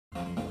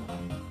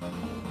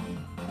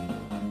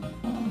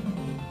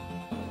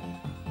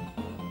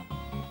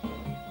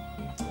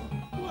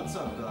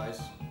What's up, guys?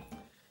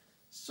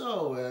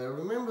 So,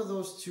 remember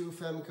those two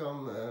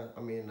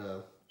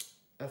Famicom,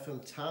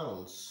 FM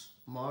Towns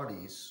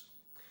Martys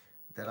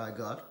that I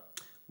got?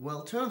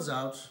 Well, turns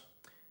out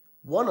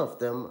one of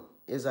them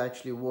is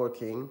actually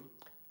working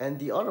and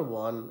the other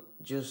one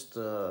just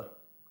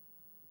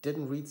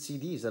didn't read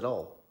CDs at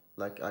all.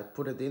 Like, I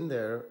put it in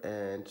there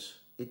and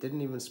it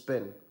didn't even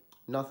spin,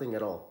 nothing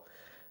at all.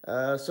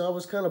 So I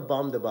was kind of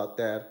bummed about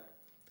that.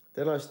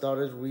 Then I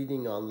started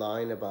reading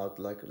online about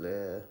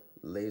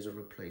laser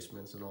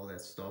replacements and all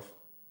that stuff,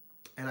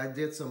 and I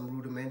did some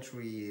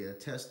rudimentary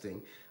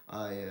testing.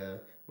 Where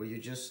you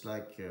just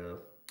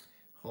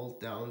hold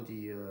down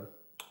the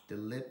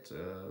lid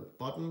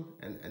button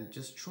and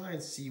just try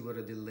and see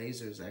whether the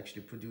laser is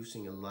actually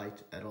producing a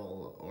light at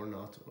all or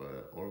not,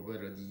 or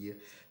whether the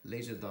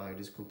laser diode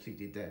is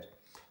completely dead.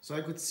 So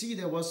I could see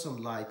there was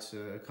some light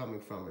coming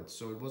from it,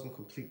 so it wasn't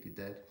completely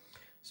dead.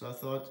 So I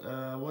thought,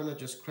 why not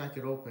just crack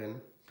it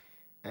open,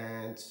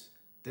 and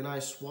then I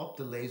swapped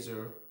the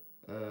laser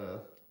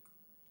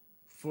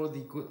for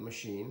the good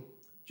machine,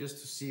 just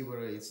to see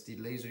whether it's the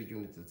laser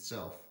unit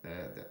itself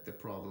that the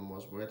problem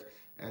was with.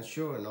 And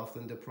sure enough,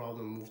 then the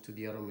problem moved to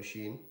the other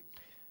machine.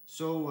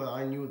 So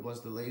I knew it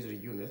was the laser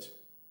unit.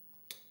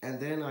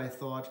 And then I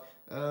thought,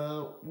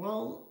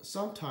 well,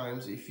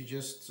 sometimes if you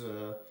just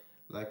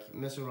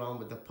mess around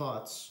with the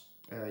parts,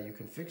 you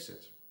can fix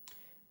it.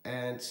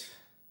 And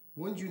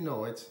wouldn't you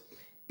know it,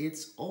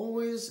 it's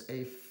always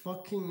a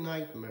fucking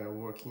nightmare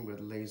working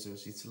with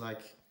lasers. It's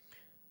like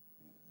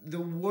the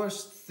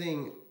worst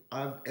thing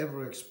I've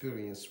ever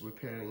experienced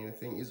repairing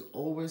anything is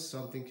always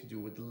something to do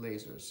with the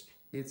lasers.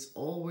 It's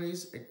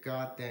always a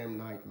goddamn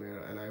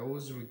nightmare, and I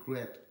always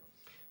regret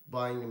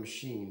buying a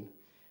machine,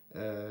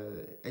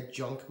 a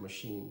junk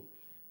machine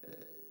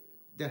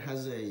that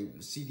has a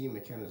CD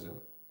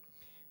mechanism.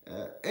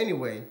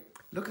 Anyway,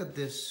 look at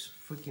this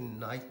freaking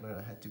nightmare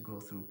I had to go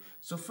through.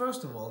 So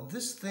first of all,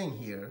 this thing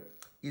here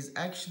is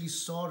actually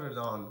soldered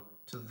on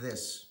to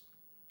this.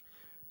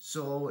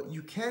 So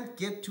you can't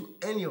get to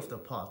any of the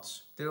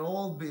parts. They're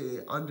all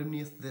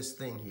underneath this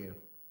thing here.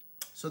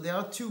 So there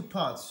are two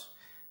parts.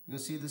 You can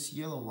see this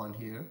yellow one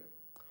here,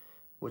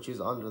 which is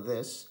under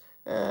this.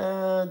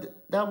 And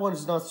that one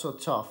is not so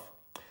tough.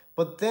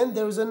 But then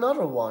there's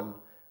another one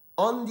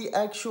on the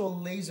actual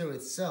laser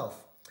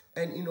itself.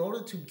 And in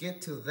order to get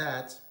to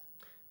that,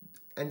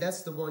 and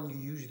that's the one you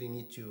usually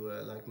need to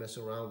mess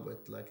around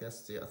with. Like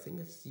that's the, I think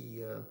it's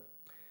the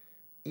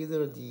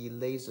either the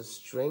laser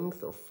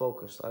strength or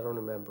focus, I don't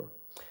remember.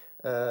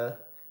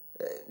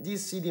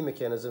 These CD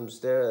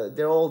mechanisms,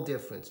 they're all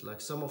different. Like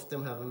some of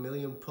them have a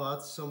million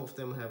parts, some of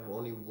them have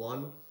only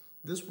one.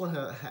 This one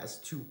has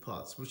two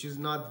parts, which is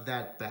not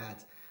that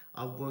bad.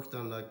 I've worked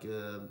on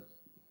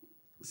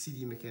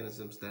CD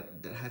mechanisms that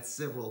had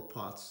several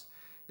parts.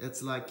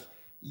 It's like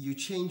you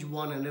change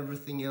one and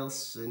everything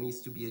else needs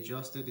to be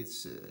adjusted.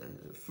 It's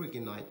a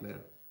freaking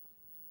nightmare.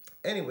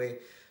 Anyway,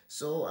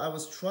 so I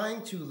was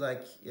trying to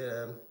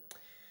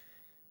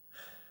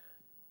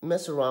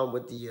mess around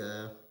with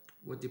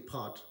the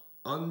part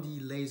on the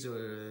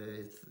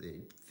laser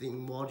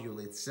thing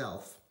module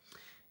itself,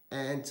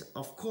 and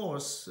of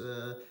course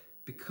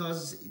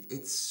because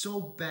it's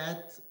so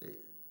bad,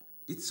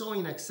 it's so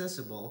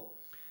inaccessible,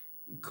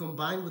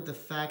 combined with the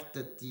fact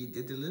that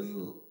the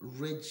little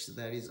ridge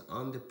that is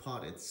on the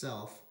part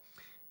itself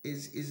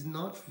is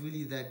not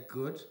really that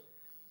good,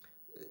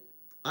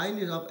 I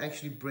ended up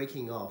actually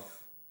breaking off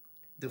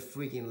the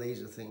freaking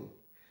laser thing.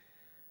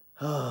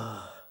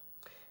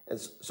 And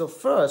so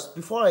first,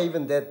 before I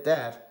even did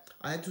that,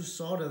 I had to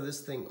solder this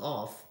thing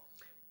off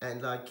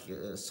and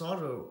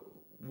solder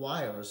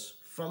wires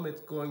from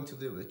it going to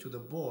the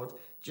board,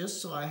 just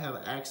so I have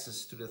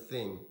access to the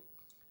thing.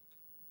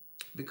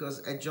 Because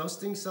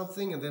adjusting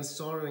something and then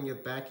soldering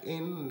it back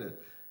in,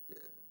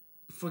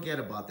 forget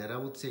about that.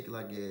 That would take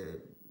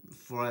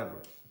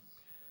forever.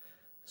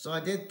 So I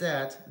did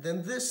that.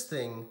 Then this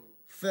thing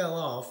fell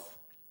off.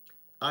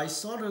 I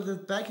soldered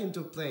it back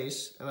into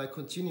place and I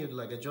continued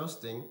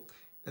adjusting,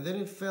 and then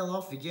it fell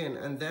off again,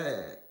 and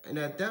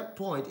at that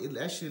point it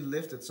actually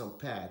lifted some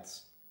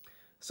pads,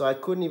 so I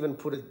couldn't even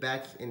put it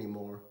back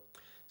anymore.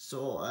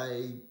 So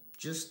I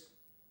just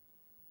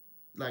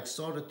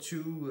soldered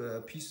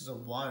two pieces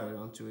of wire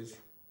onto it,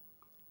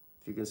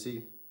 if you can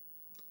see,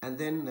 and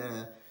then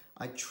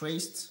I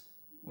traced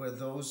where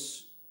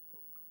those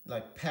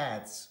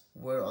pads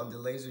were on the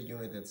laser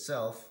unit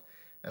itself.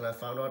 And I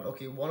found out,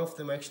 okay, one of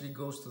them actually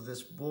goes to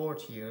this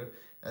board here,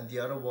 and the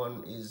other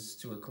one is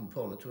to a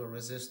component, to a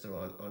resistor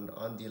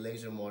on the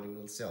laser module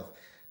itself.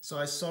 So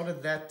I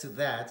soldered that to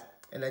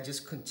that, and I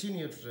just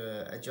continued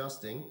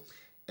adjusting.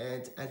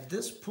 And at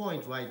this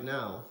point right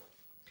now,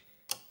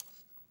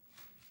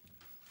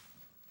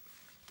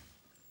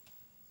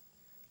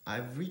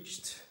 I've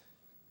reached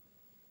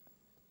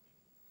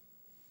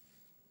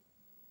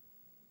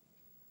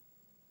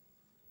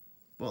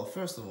well,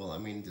 first of all, I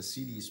mean, the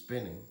CD is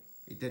spinning.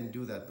 It didn't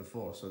do that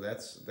before, so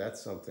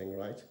that's something,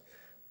 right?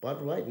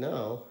 But right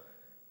now,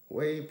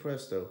 way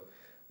presto,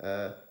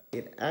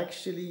 it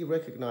actually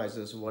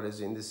recognizes what is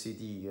in the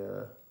CD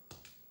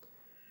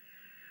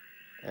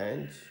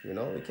and you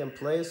know, we can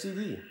play a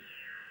CD.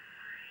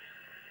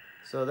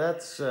 So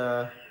that's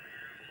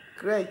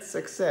great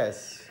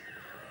success.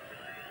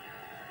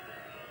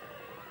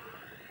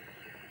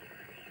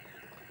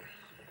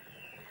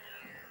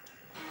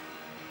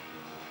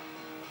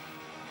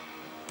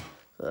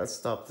 So let's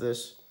stop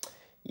this.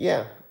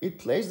 Yeah, it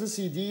plays the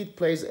CD, it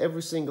plays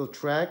every single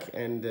track,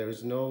 and there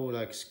is no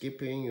like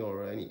skipping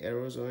or any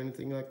errors or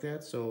anything like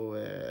that, so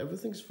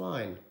everything's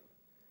fine.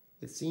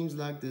 It seems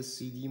like this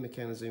CD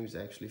mechanism is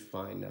actually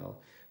fine now.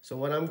 So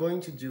what I'm going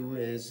to do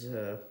is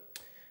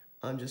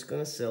I'm just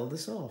gonna sell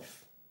this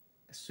off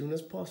as soon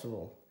as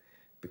possible,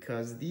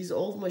 because these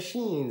old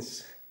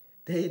machines,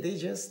 they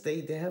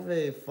have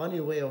a funny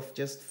way of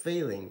just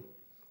failing,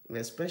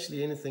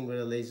 especially anything with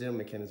a laser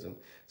mechanism.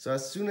 So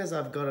as soon as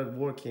I've got it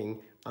working,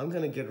 I'm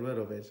gonna get rid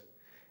of it,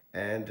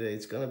 and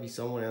it's gonna be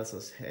someone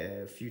else's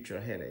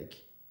future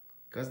headache,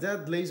 because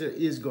that laser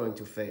is going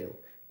to fail.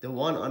 The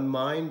one on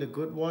mine, the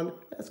good one,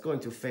 that's going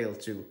to fail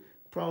too,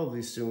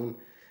 probably soon.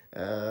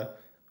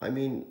 I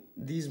mean,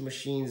 these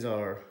machines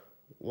are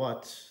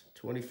what,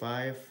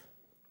 25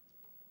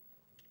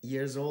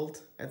 years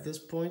old at this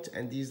point,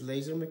 and these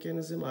laser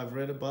mechanism, I've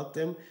read about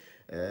them,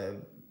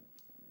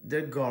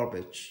 they're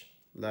garbage.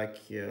 Like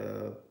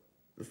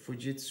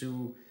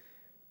Fujitsu,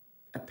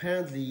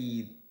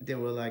 apparently they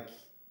were like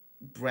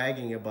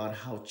bragging about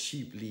how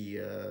cheaply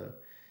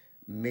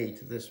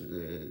made this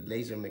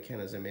laser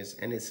mechanism is,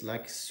 and it's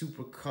like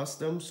super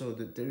custom, so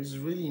that there is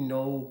really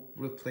no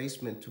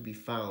replacement to be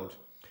found.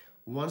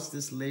 Once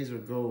this laser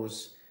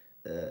goes,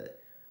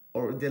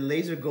 or the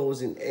laser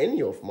goes in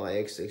any of my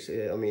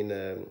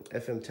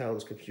FM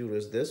Towns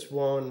computers, this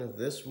one,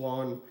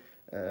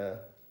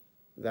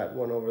 that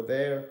one over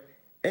there,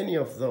 any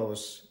of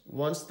those,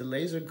 once the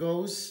laser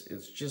goes,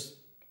 it's just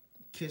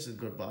kiss it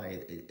goodbye.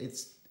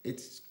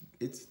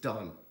 It's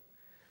done.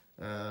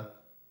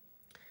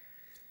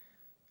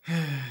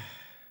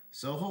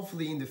 So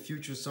hopefully in the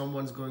future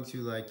someone's going to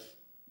like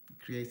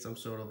create some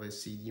sort of a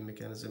CD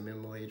mechanism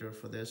emulator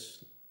for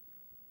this.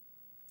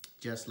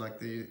 Just like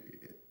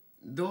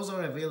those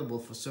are available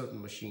for certain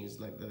machines,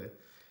 like the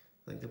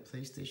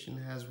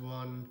PlayStation has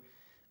one.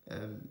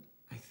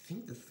 I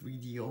think the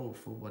 3DO,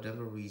 for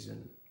whatever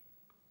reason,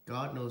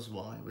 God knows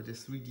why, but the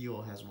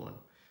 3DO has one.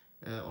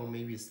 Or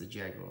maybe it's the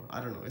Jaguar. I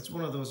don't know. It's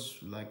one of those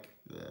like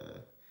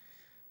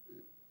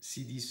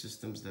CD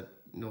systems that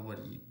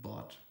nobody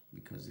bought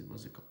because it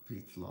was a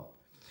complete flop.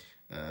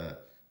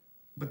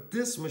 But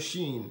this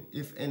machine,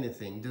 if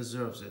anything,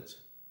 deserves it.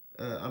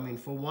 I mean,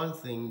 for one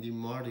thing, the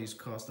Martys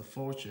cost a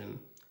fortune,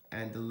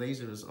 and the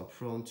lasers are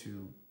prone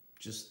to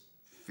just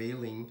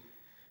failing,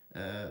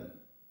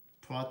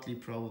 partly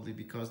probably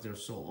because they're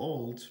so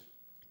old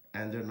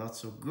and they're not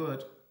so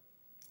good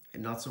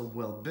and not so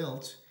well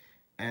built.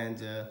 And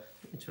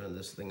let me turn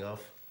this thing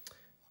off.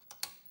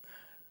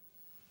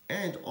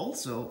 And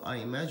also, I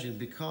imagine,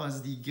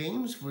 because the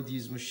games for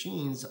these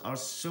machines are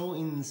so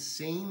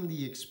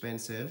insanely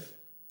expensive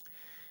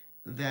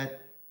that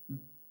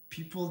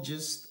people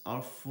just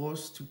are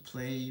forced to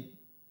play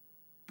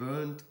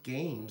burnt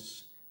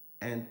games,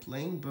 and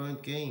playing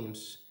burnt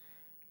games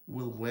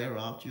will wear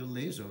out your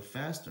laser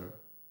faster.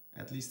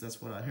 At least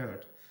that's what I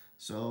heard.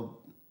 So,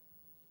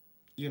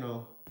 you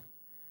know,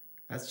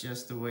 that's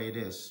just the way it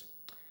is.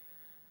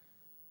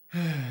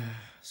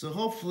 So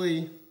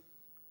hopefully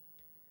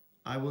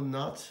I will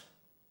not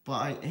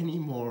buy any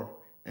more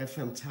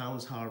FM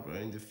Towns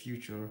hardware in the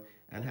future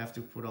and have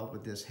to put up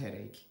with this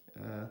headache.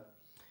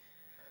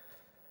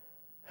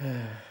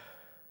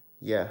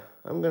 Yeah,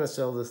 I'm gonna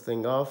sell this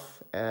thing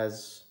off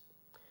as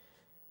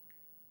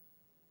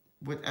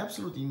with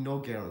absolutely no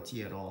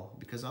guarantee at all,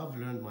 because I've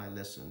learned my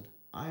lesson.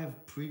 I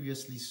have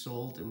previously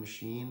sold a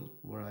machine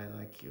where I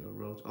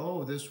wrote,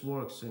 oh, this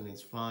works and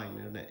it's fine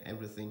and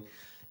everything,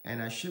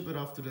 and I ship it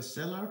off to the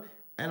seller,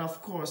 and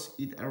of course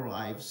it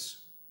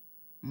arrives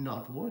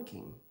not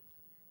working.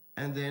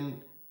 And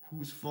then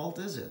whose fault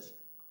is it?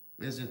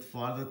 Is it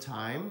Father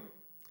Time?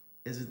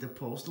 Is it the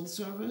postal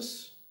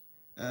service?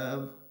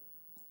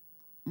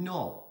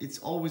 No, it's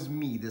always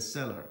me, the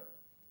seller,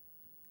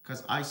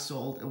 because I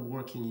sold a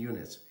working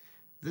unit.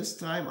 This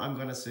time I'm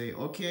gonna say,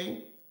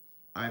 okay,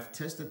 I've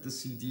tested the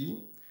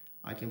CD,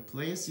 I can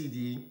play a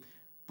CD,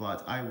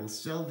 but I will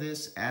sell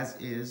this as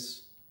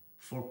is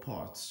for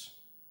parts.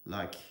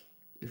 Like,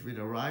 if it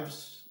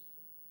arrives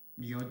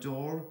your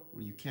door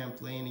where you can't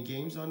play any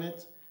games on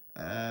it,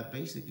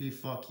 basically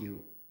fuck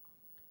you,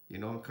 you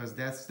know, because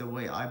that's the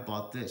way I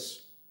bought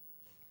this.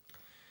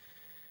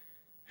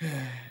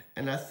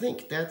 And I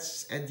think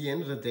that's, at the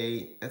end of the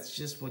day, that's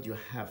just what you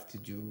have to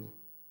do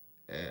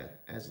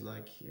as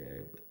like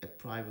a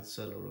private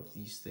seller of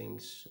these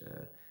things.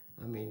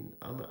 I mean,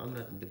 I'm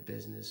not in the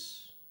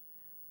business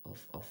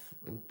of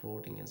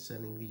importing and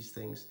selling these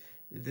things.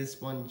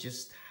 This one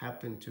just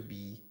happened to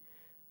be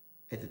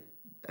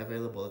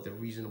available at a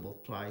reasonable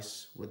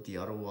price with the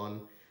other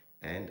one,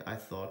 and I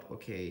thought,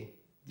 okay,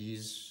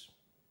 these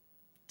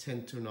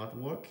tend to not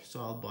work, so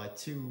I'll buy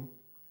two.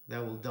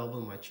 That will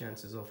double my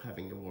chances of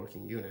having a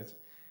working unit.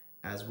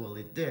 As well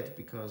it did,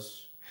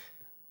 because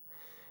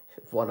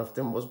one of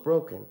them was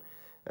broken.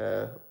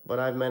 But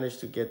I've managed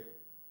to get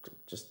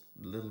just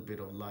a little bit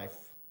of life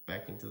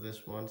back into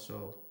this one,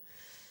 so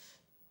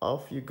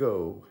off you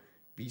go.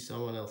 Be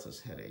someone else's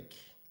headache.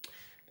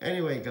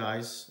 Anyway,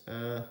 guys,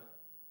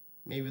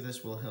 maybe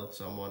this will help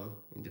someone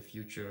in the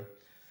future,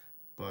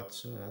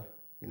 but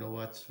you know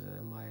what?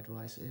 My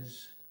advice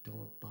is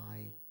don't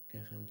buy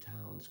FM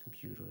Towns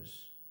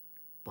computers.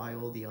 Buy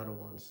all the other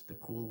ones, the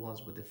cool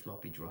ones with the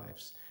floppy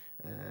drives.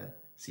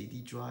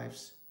 CD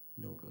drives,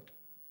 no good.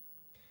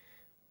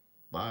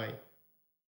 Bye.